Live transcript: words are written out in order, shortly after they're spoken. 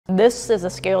This is the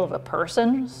scale of a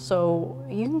person, so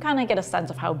you can kind of get a sense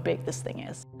of how big this thing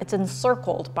is. It's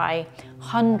encircled by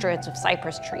hundreds of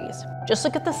cypress trees. Just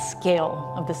look at the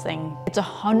scale of this thing. It's a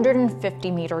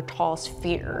 150-meter tall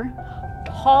sphere,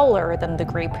 taller than the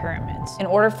Great Pyramids. In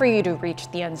order for you to reach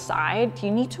the inside,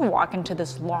 you need to walk into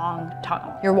this long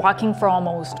tunnel. You're walking for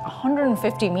almost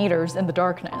 150 meters in the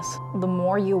darkness. The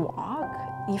more you walk,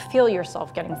 you feel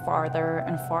yourself getting farther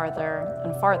and farther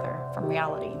and farther from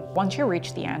reality. Once you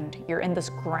reach the end, you're in this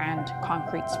grand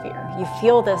concrete sphere. You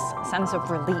feel this sense of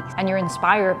relief, and you're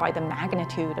inspired by the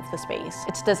magnitude of the space.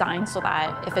 It's designed so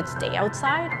that if it's day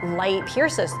outside, light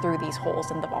pierces through these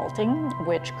holes in the vaulting,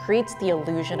 which creates the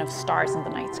illusion of stars in the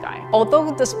night sky.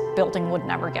 Although this building would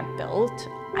never get built,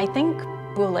 I think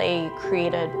Boulez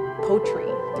created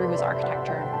poetry through his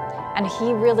architecture. And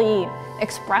he really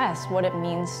expressed what it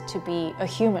means to be a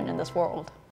human in this world.